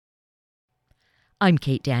I'm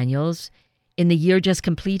Kate Daniels. In the year just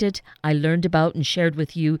completed, I learned about and shared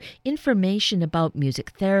with you information about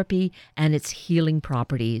music therapy and its healing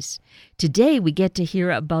properties. Today, we get to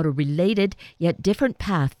hear about a related yet different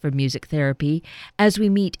path for music therapy as we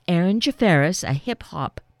meet Aaron Jafferis, a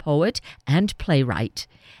hip-hop poet and playwright.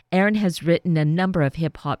 Aaron has written a number of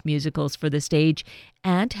hip-hop musicals for the stage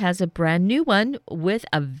and has a brand new one with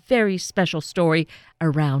a very special story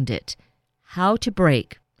around it, How to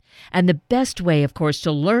Break. And the best way, of course,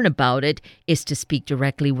 to learn about it is to speak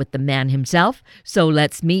directly with the man himself. So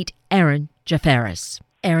let's meet Aaron Jafferis.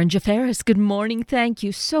 Aaron Jafferis, good morning. Thank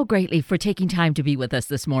you so greatly for taking time to be with us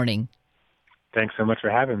this morning. Thanks so much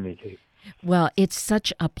for having me, Kate. Well, it's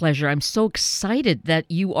such a pleasure. I'm so excited that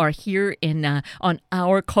you are here on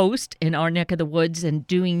our coast, in our neck of the woods, and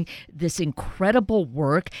doing this incredible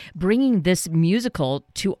work, bringing this musical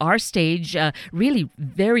to our stage, really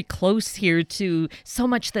very close here to so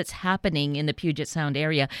much that's happening in the Puget Sound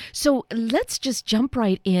area. So let's just jump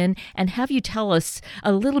right in and have you tell us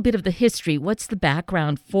a little bit of the history. What's the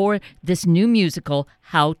background for this new musical,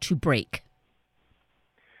 How to Break?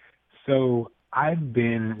 So I've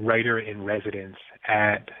been writer in residence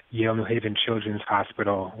at Yale New Haven Children's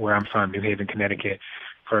Hospital, where I'm from, New Haven, Connecticut,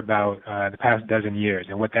 for about the past dozen years.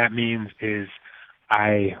 And what that means is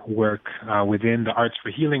I work within the Arts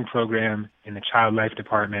for Healing program in the Child Life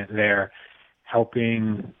Department there,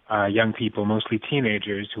 helping young people, mostly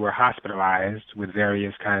teenagers, who are hospitalized with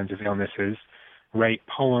various kinds of illnesses, write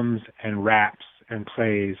poems and raps and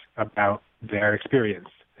plays about their experience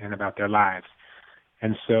and about their lives.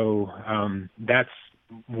 And so that's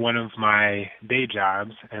one of my day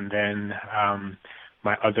jobs, and then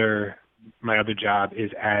my other job is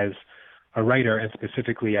as a writer and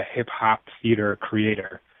specifically a hip hop theater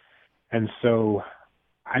creator. And so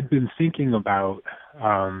I've been thinking about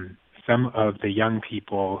some of the young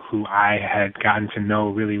people who I had gotten to know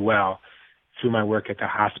really well through my work at the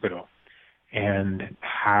hospital, and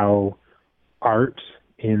how art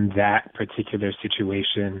in that particular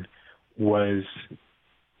situation was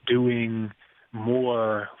doing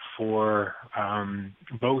more for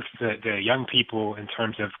both the young people in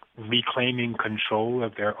terms of reclaiming control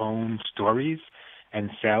of their own stories and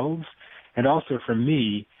selves, and also for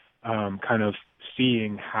me, kind of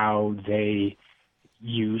seeing how they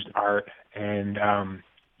used art and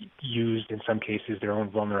used, in some cases, their own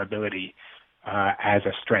vulnerability as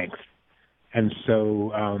a strength. And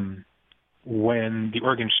so when the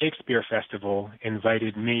Oregon Shakespeare Festival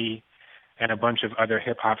invited me and a bunch of other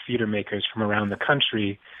hip-hop theater makers from around the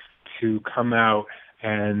country to come out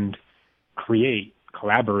and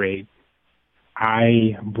collaborate,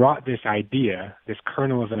 I brought this idea, this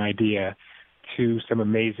kernel of an idea, to some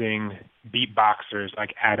amazing beatboxers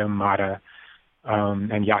like Adam Mata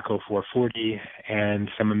and Yako 440, and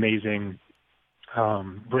some amazing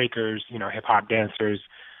breakers, hip-hop dancers,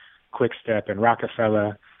 Quickstep and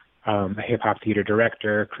Rockefeller, a hip-hop theater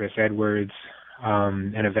director, Chris Edwards,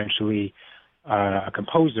 and eventually a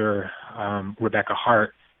composer, Rebecca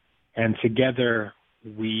Hart. And together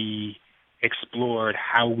we explored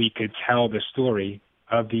how we could tell the story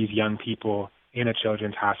of these young people in a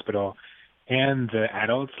children's hospital and the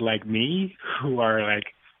adults like me who are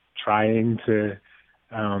trying to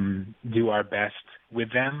do our best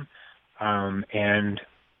with them and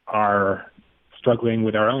are struggling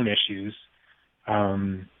with our own issues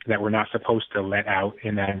that we're not supposed to let out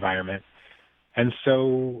in that environment. And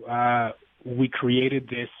so we created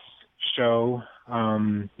this show,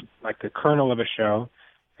 like the kernel of a show,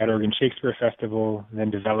 at Oregon Shakespeare Festival, and then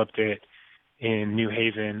developed it in New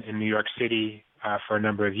Haven in New York City for a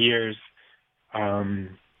number of years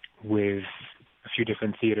with a few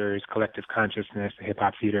different theaters, Collective Consciousness, the Hip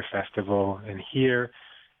Hop Theater Festival, and here.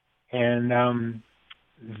 And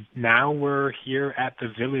now we're here at the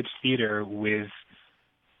Village Theater with,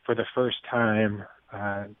 for the first time,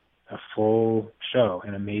 a full show,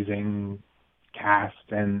 an amazing cast,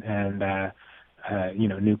 and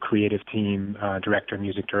new creative team, director,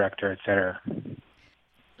 music director, etc.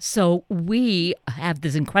 So we have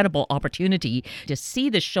this incredible opportunity to see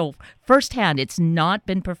the show firsthand. It's not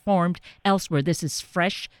been performed elsewhere. This is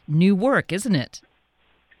fresh, new work, isn't it?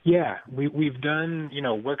 Yeah, we've done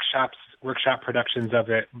workshop productions of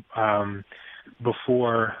it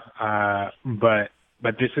before, but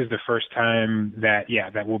this is the first time that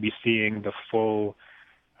we'll be seeing the full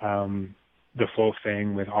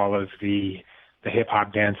thing with all of the hip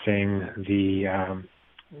hop dancing,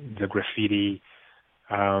 the graffiti,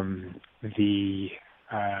 the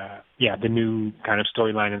new kind of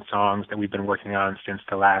storyline and songs that we've been working on since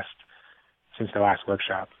the last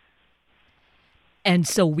workshop. And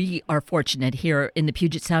so we are fortunate here in the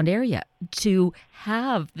Puget Sound area to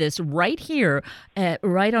have this right here,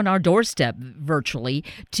 right on our doorstep, virtually,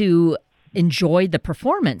 to enjoy the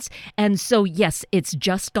performance. And so, yes, it's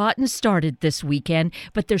just gotten started this weekend,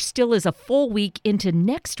 but there still is a full week into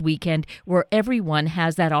next weekend where everyone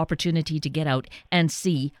has that opportunity to get out and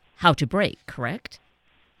see How to Break, correct?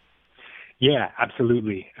 Yeah,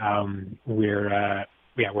 absolutely. We're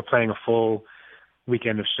playing a full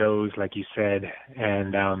weekend of shows, like you said,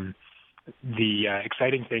 and the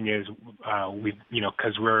exciting thing is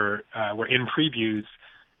because we're in previews.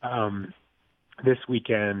 This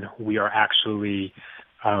weekend, we are actually,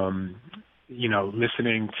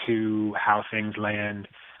 listening to how things land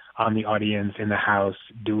on the audience in the house,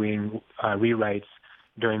 doing rewrites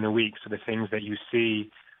during the week. So the things that you see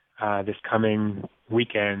this coming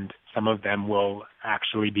weekend, some of them will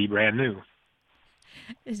actually be brand new.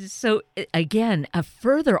 So, again, a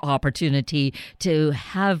further opportunity to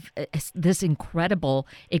have this incredible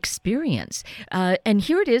experience. And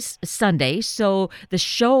here it is Sunday. So, the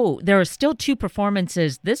show, there are still 2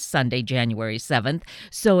 performances this Sunday, January 7th.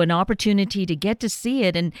 So, an opportunity to get to see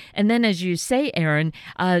it. And then, as you say, Aaron,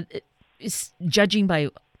 judging by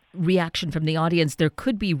reaction from the audience, there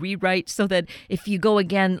could be rewrites so that if you go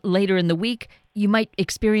again later in the week, you might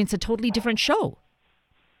experience a totally different show.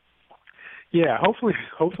 Yeah, hopefully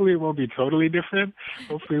it won't be totally different.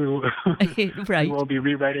 Hopefully Right. we won't be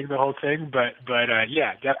rewriting the whole thing. But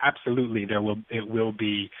yeah, absolutely, it will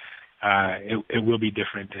be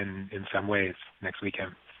different in some ways next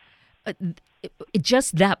weekend.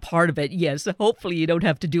 Just that part of it, yes. Hopefully you don't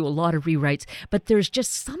have to do a lot of rewrites, but there's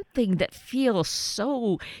just something that feels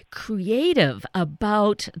so creative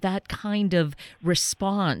about that kind of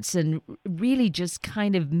response and really just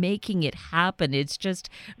kind of making it happen. It's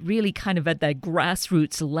just really kind of at that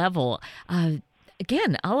grassroots level.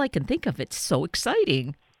 Again, all I can think of, it's so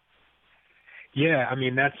exciting. Yeah, I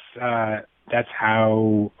mean that's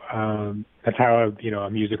how a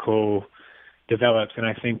musical develops, and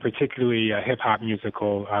I think particularly a hip hop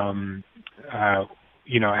musical,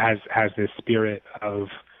 has this spirit of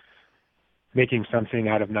making something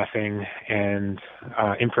out of nothing and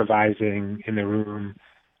improvising in the room,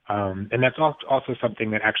 and that's also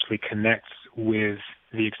something that actually connects with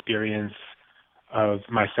the experience of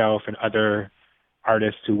myself and other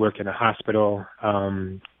artists who work in a hospital,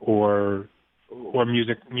 or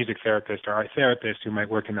music therapists or art therapists who might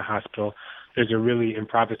work in the hospital. There's a really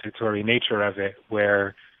improvisatory nature of it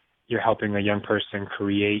where you're helping a young person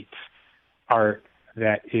create art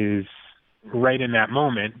that is right in that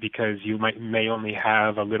moment, because you may only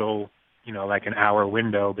have a little, like an hour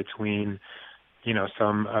window between,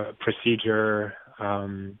 some procedure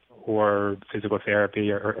or physical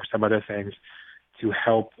therapy or some other things to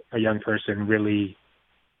help a young person really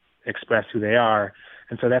express who they are.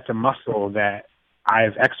 And so that's a muscle that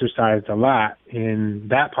I've exercised a lot in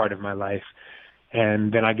that part of my life.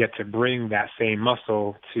 And then I get to bring that same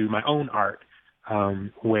muscle to my own art,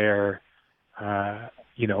 where,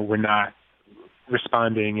 we're not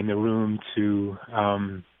responding in the room to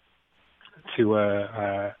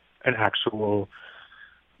an actual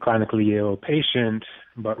chronically ill patient,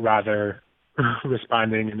 but rather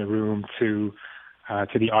responding in the room to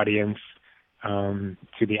the audience,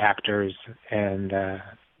 to the actors, and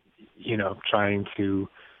trying to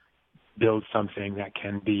build something that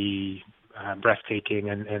can be breathtaking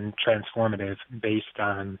and transformative based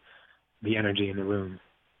on the energy in the room.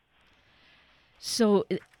 So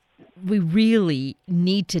we really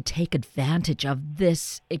need to take advantage of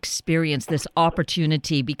this experience, this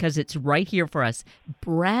opportunity, because it's right here for us,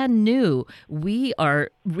 brand new. We are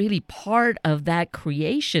really part of that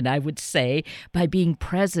creation, I would say, by being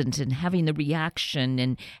present and having the reaction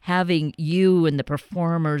and having you and the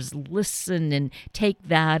performers listen and take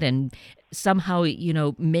that and somehow,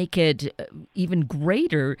 make it even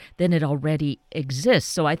greater than it already exists.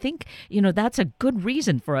 So I think, that's a good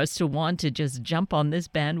reason for us to want to just jump on this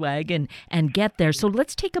bandwagon and get there. So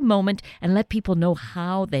let's take a moment and let people know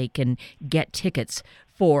how they can get tickets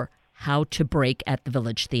for How to Break at the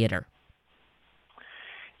Village Theater.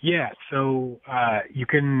 Yeah, so you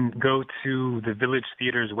can go to the Village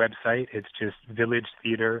Theater's website. It's just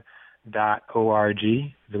villagetheater.org,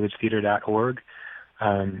 villagetheater.org.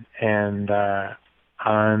 And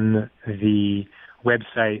on the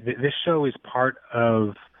website, this show is part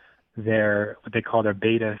of their, what they call their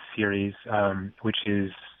beta series, which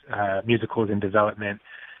is musicals in development.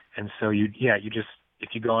 And so if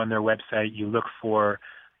you go on their website, you look for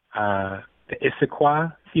the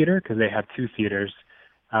Issaquah Theater, because they have 2 theaters.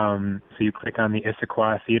 So you click on the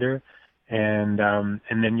Issaquah Theater, and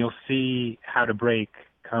then you'll see How to Break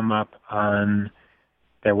come up on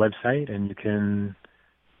their website, and you can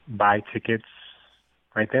buy tickets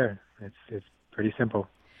right there. It's pretty simple.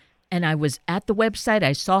 And I was at the website.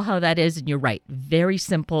 I saw how that is. And you're right. Very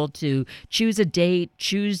simple to choose a date,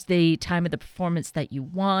 choose the time of the performance that you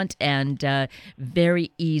want, and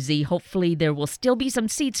very easy. Hopefully there will still be some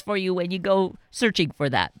seats for you when you go searching for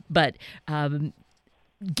that. But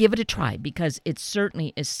give it a try, because it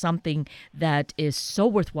certainly is something that is so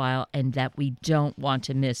worthwhile and that we don't want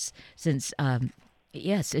to miss, since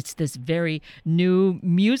yes, it's this very new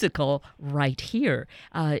musical right here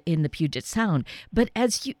in the Puget Sound. But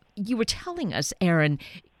as you were telling us, Aaron,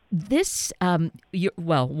 this,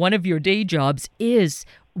 one of your day jobs is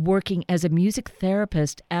working as a music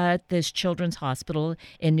therapist at this children's hospital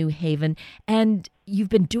in New Haven, and you've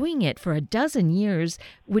been doing it for 12 years,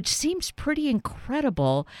 which seems pretty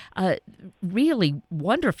incredible, really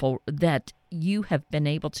wonderful that you have been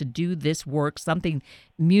able to do this work,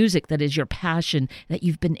 music that is your passion, that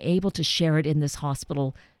you've been able to share it in this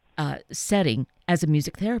hospital setting as a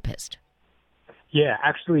music therapist. Yeah,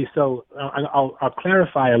 actually, so I'll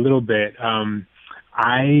clarify a little bit. I'm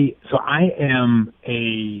a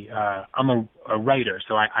writer,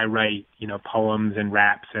 so I write, poems and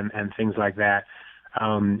raps and things like that.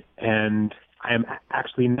 And I am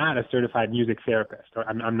actually not a certified music therapist.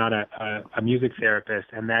 I'm not a music therapist,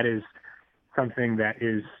 and that is something that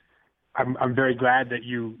is, I'm very glad that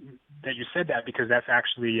you said that, because that's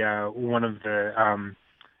actually one of the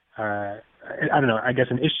I guess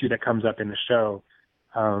an issue that comes up in the show,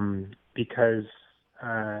 because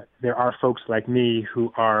there are folks like me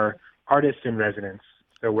who are artists in residence.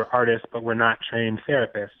 So we're artists, but we're not trained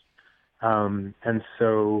therapists. And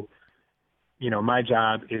so, my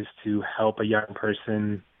job is to help a young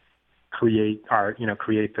person create art,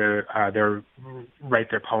 write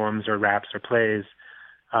their poems or raps or plays.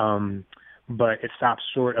 But it stops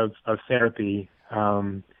short of therapy.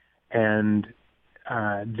 And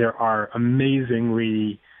there are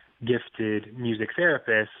amazingly gifted music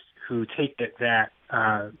therapists who take that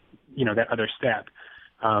other step.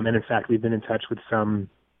 And in fact, we've been in touch with some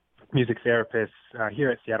music therapists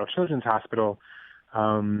here at Seattle Children's Hospital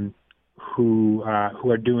who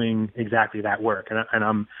are doing exactly that work. And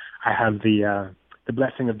I have the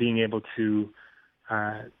blessing of being able to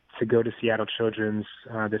go to Seattle Children's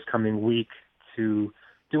this coming week to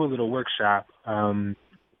do a little workshop,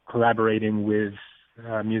 collaborating with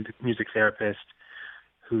music therapist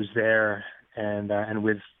who's there, and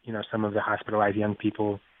with some of the hospitalized young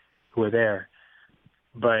people who are there.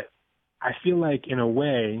 But I feel like, in a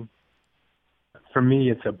way, for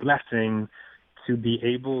me, it's a blessing to be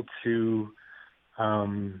able to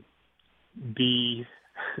be,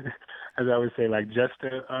 as I would say, like just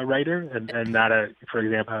a writer and not for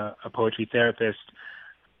example, a poetry therapist.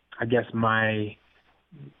 I guess my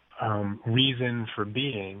reason for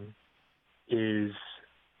being is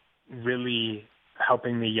really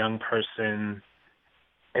helping the young person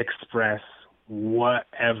express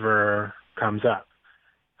whatever comes up,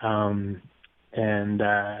 and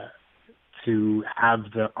to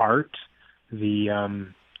have the art, the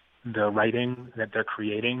writing that they're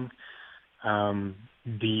creating,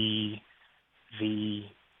 be the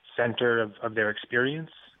center of their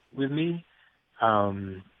experience with me.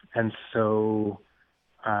 And so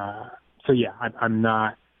yeah, I'm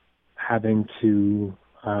not having to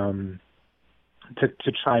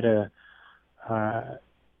try to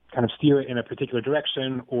kind of steer it in a particular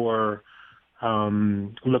direction or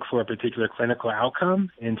look for a particular clinical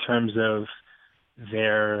outcome in terms of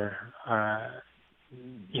their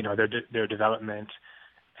their development.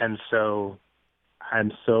 And so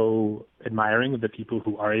I'm so admiring of the people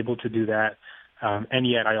who are able to do that. And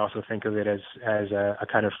yet I also think of it as a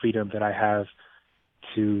kind of freedom that I have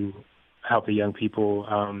to help the young people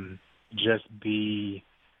just be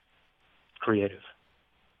creative.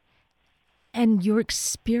 And your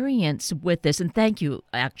experience with this, and thank you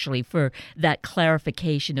actually for that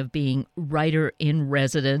clarification of being writer in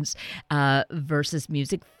residence versus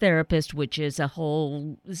music therapist, which is a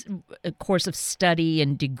whole course of study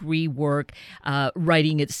and degree work.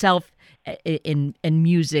 Writing itself in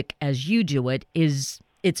music as you do it is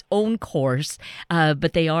its own course,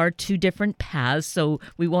 but they are two different paths. So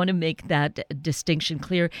we want to make that distinction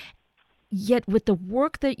clear. Yet with the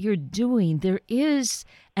work that you're doing, there is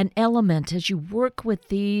an element as you work with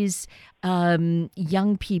these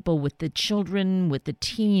young people, with the children, with the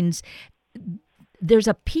teens. There's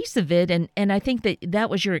a piece of it, and I think that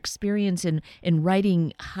was your experience in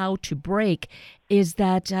writing How to Break, is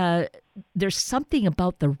that there's something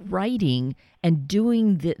about the writing and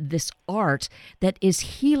doing this art that is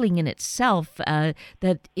healing in itself,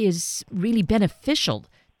 that is really beneficial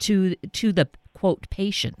to the quote,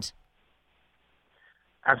 patient.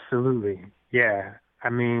 Absolutely. Yeah. I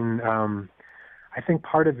mean, I think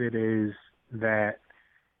part of it is that,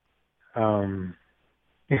 and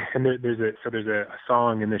there's a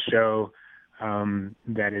song in the show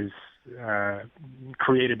that is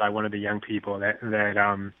created by one of the young people that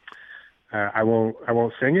I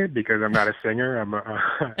won't sing it because I'm not a singer.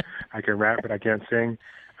 I can rap, but I can't sing.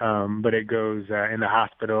 But it goes, in the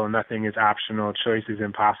hospital, nothing is optional. Choice is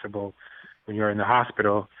impossible when you're in the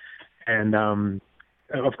hospital. And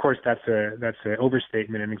of course, that's an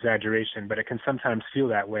overstatement and exaggeration, but it can sometimes feel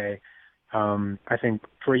that way. I think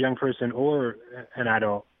for a young person or an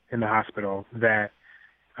adult in the hospital that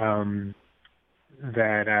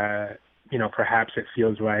perhaps it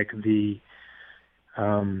feels like the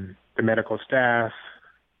medical staff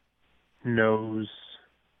knows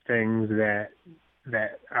things that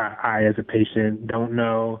I as a patient don't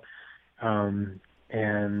know, and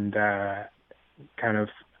kind of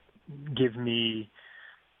give me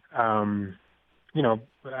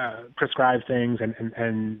prescribe things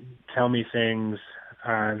and tell me things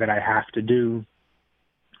that I have to do.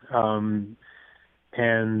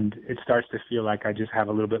 And it starts to feel like I just have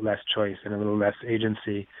a little bit less choice and a little less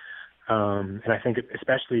agency. And I think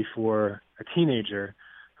especially for a teenager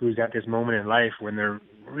who's at this moment in life when they're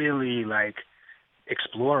really like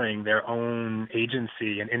exploring their own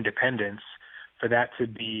agency and independence, for that to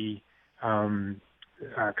be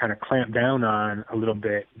kind of clamped down on a little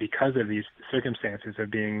bit because of these circumstances of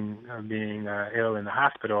being ill in the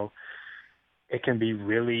hospital, it can be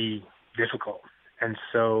really difficult. And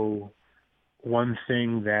so one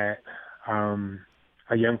thing that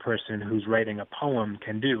a young person who's writing a poem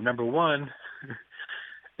can do, number one,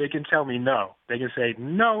 they can tell me no. They can say,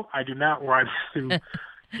 no, I do not want to,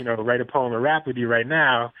 write a poem or rap with you right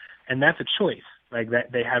now. And that's a choice. Like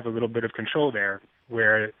that, they have a little bit of control there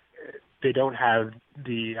where they don't have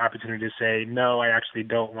the opportunity to say, no, I actually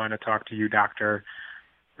don't want to talk to you, doctor,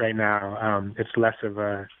 right now. It's less of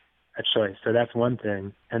a choice. So that's one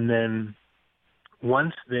thing. And then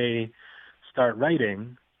once they start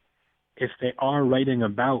writing, if they are writing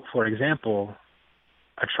about, for example,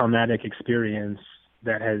 a traumatic experience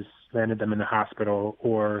that has landed them in the hospital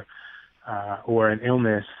or an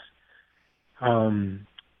illness,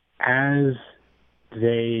 as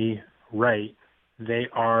they write, they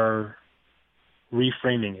are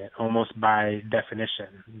reframing it almost by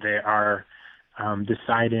definition. They are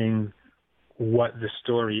deciding what the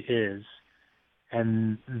story is,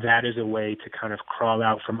 and that is a way to kind of crawl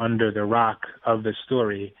out from under the rock of the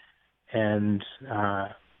story and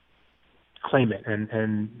claim it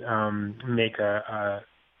and make a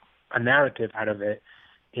narrative out of it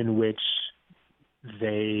in which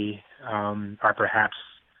they are perhaps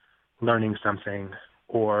learning something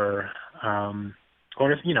or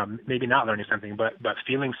if, maybe not learning something, but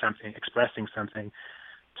feeling something, expressing something,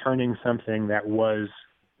 turning something that was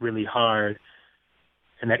really hard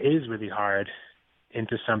and that is really hard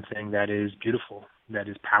into something that is beautiful, that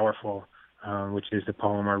is powerful, which is the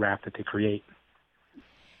poem or rap that they create.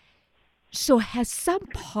 So has some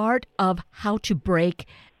part of How to Break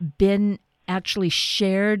been actually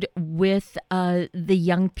shared with the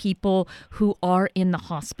young people who are in the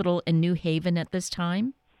hospital in New Haven at this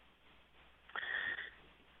time?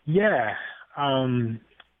 Yeah.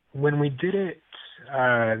 When we did it,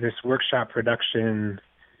 this workshop production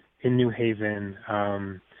in New Haven,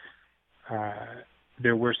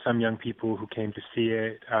 there were some young people who came to see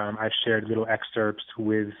it. I've shared little excerpts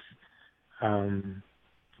with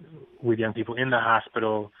young people in the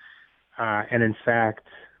hospital. And in fact,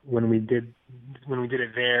 when we did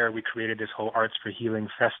it there, we created this whole Arts for Healing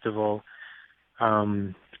festival,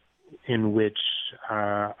 in which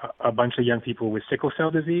a bunch of young people with sickle cell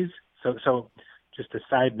disease. So just a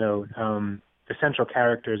side note, the central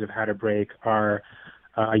characters of How to Break are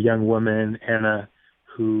a young woman, Anna,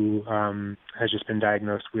 who has just been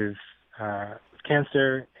diagnosed with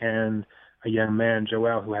cancer, and a young man,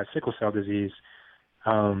 Joel, who has sickle cell disease.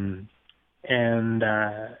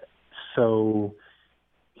 So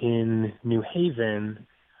in New Haven,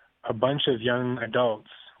 a bunch of young adults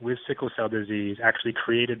with sickle cell disease actually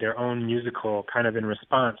created their own musical kind of in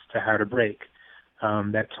response to How to Break,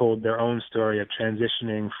 that told their own story of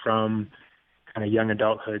transitioning from kind of young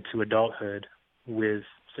adulthood to adulthood with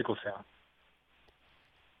sickle cell.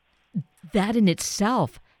 That in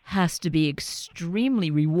itself has to be extremely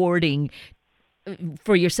rewarding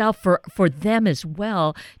for yourself, for them as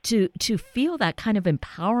well, to feel that kind of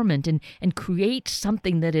empowerment and create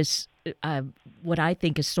something that is what I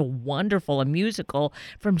think is so wonderful, a musical,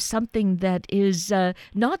 from something that is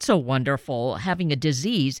not so wonderful, having a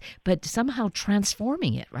disease, but somehow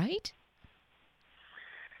transforming it, right?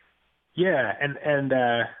 Yeah, and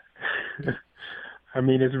I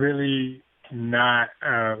mean, it's really not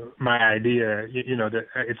my idea.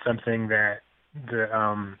 It's something that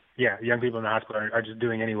young people in the hospital are just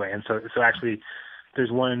doing anyway. And so actually,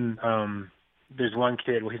 there's one there's one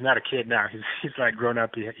kid. Well, he's not a kid now. He's like grown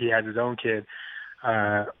up. He has his own kid,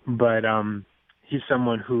 but he's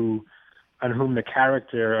someone on whom the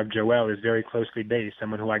character of Joel is very closely based.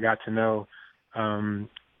 Someone who I got to know um,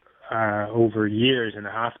 over years in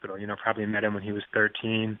the hospital. Probably met him when he was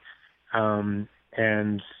 13. And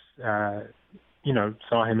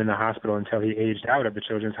saw him in the hospital until he aged out of the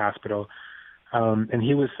children's hospital. And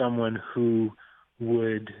he was someone who he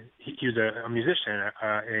was a musician,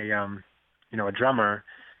 a drummer,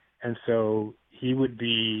 and so he would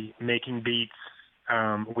be making beats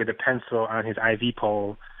with a pencil on his IV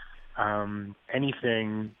pole,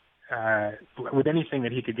 anything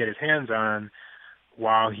that he could get his hands on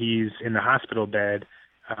while he's in the hospital bed,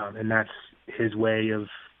 and that's his way of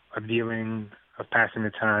passing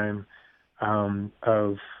the time,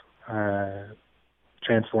 of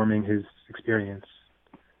transforming his experience.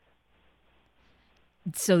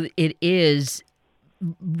 So it is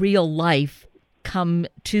real life come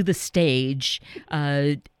to the stage.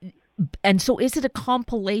 And so is it a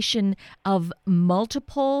compilation of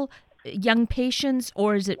multiple young patients,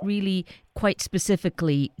 or is it really quite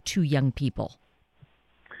specifically to young people?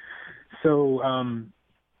 So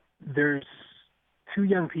there's two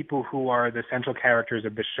young people who are the central characters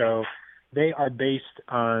of the show. They are based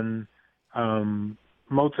on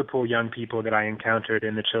multiple young people that I encountered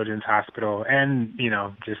in the children's hospital and,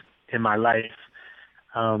 just in my life.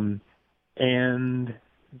 And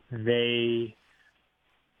they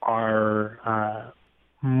are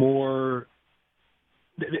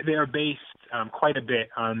they are based quite a bit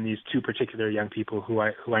on these two particular young people who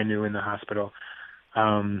I knew in the hospital.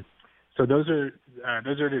 So those are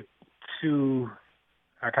the two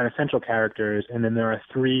kind of central characters, and then there are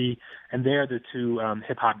three, and they're the two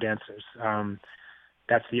hip hop dancers.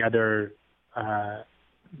 That's the other,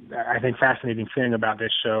 I think, fascinating thing about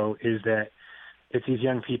this show is that it's these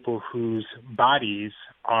young people whose bodies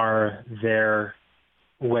are their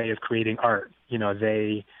way of creating art.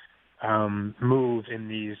 They move in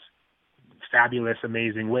these fabulous,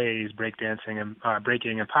 amazing ways, breakdancing and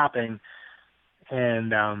breaking and popping,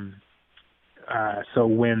 and so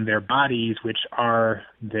when their bodies, which are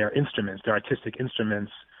their instruments, their artistic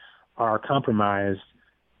instruments, are compromised,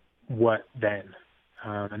 what then?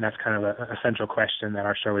 And that's kind of a central question that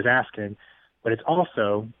our show is asking. But it's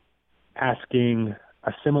also asking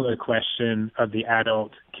a similar question of the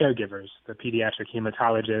adult caregivers, the pediatric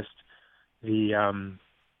hematologist, the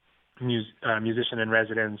musician in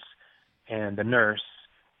residence, and the nurse,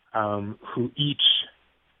 who each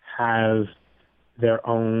have their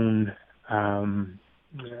own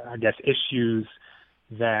issues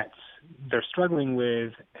that they're struggling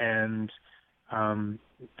with, and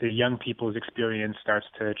the young people's experience starts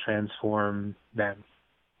to transform them.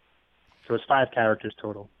 So it's 5 characters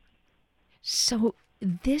total. So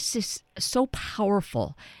this is so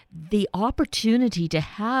powerful. The opportunity to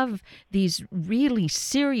have these really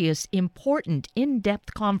serious, important,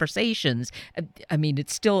 in-depth conversations. I mean,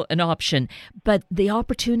 it's still an option, but the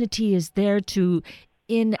opportunity is there to,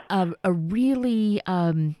 in a really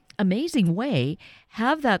amazing way,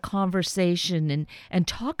 have that conversation and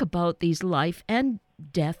talk about these life and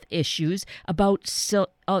death issues, about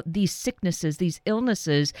these sicknesses, these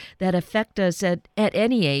illnesses that affect us at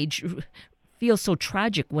any age. Feels so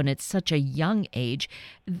tragic when it's such a young age.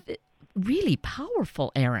 Really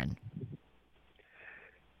powerful, Aaron.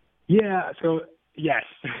 Yeah, so yes.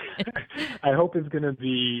 I hope it's going to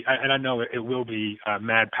be, and I know it will be,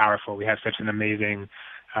 mad powerful. We have such an amazing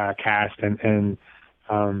cast and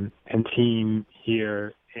team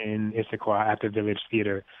here in Issaquah at the Village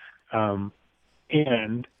Theater.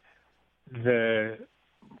 And the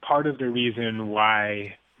part of the reason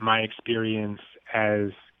why my experience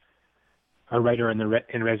as a writer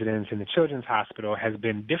in residence in the Children's Hospital has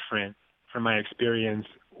been different from my experience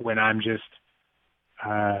when I'm just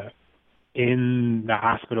in the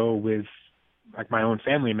hospital with like my own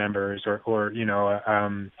family members or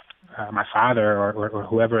my father or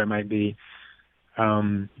whoever it might be,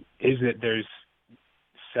 is that there's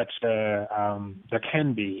there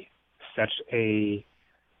can be such a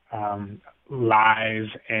live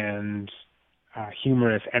and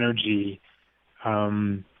humorous energy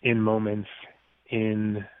in moments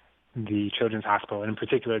in the Children's Hospital, and in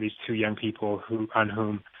particular these two young people on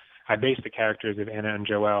whom I based the characters of Anna and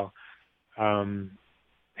Joel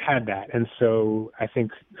had that. And so I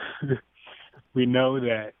think we know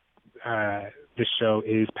that this show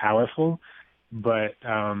is powerful, but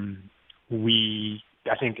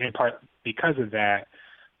I think in part because of that,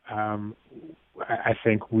 I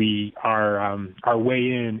think our way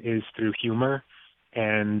in is through humor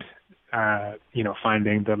and,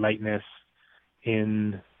 finding the lightness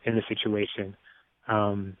in the situation.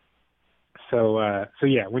 So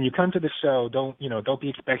yeah, when you come to the show, don't be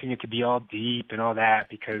expecting it to be all deep and all that,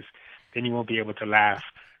 because then you won't be able to laugh.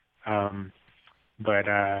 But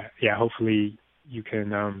hopefully you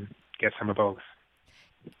can get some of both.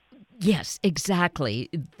 Yes, exactly.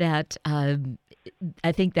 That I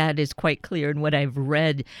think that is quite clear in what I've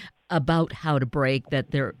read about How to Break,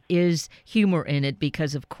 that there is humor in it,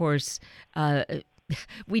 because, of course,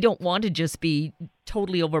 we don't want to just be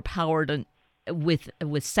totally overpowered with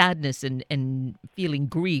sadness and feeling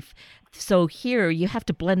grief. So here you have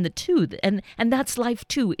to blend the two, and that's life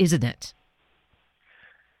too, isn't it?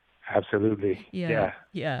 Absolutely. Yeah.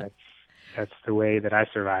 That's the way that I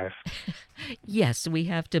survive. Yes, we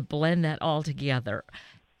have to blend that all together.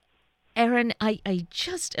 Aaron, I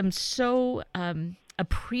just am so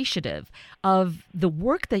appreciative of the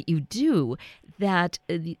work that you do, that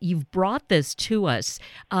you've brought this to us.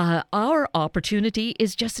 Our opportunity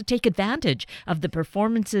is just to take advantage of the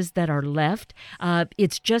performances that are left.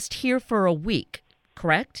 It's just here for a week,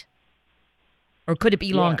 correct? Or could it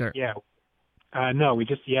be longer? Yeah. No, you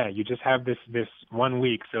just have this 1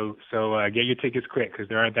 week. So get your tickets quick, because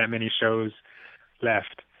there aren't that many shows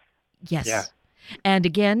left. Yes. Yeah. And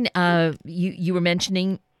again, you were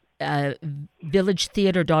mentioning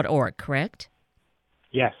villagetheater.org, correct?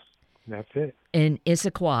 Yes, that's it. In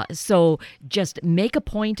Issaquah. So just make a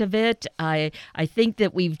point of it. I think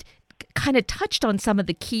that we've kind of touched on some of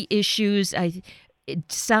the key issues.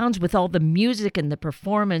 It sounds, with all the music and the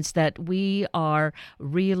performance, that we are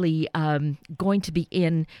really going to be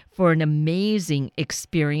in for an amazing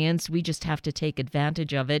experience. We just have to take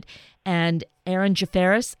advantage of it. And Aaron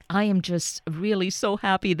Jafferis, I am just really so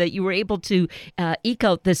happy that you were able to eke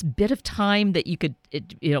out this bit of time that you could,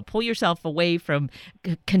 pull yourself away from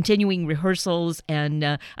continuing rehearsals.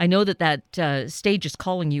 And I know that stage is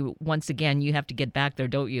calling you once again. You have to get back there,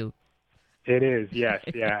 don't you? It is, yes.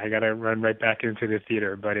 Yeah, I got to run right back into the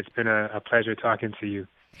theater, but it's been a pleasure talking to you.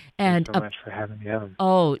 And Thanks so much for having me on.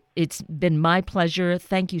 Oh, it's been my pleasure.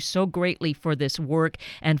 Thank you so greatly for this work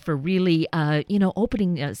and for really,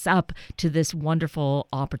 opening us up to this wonderful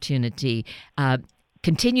opportunity.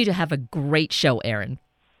 Continue to have a great show, Aaron.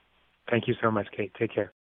 Thank you so much, Kate. Take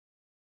care.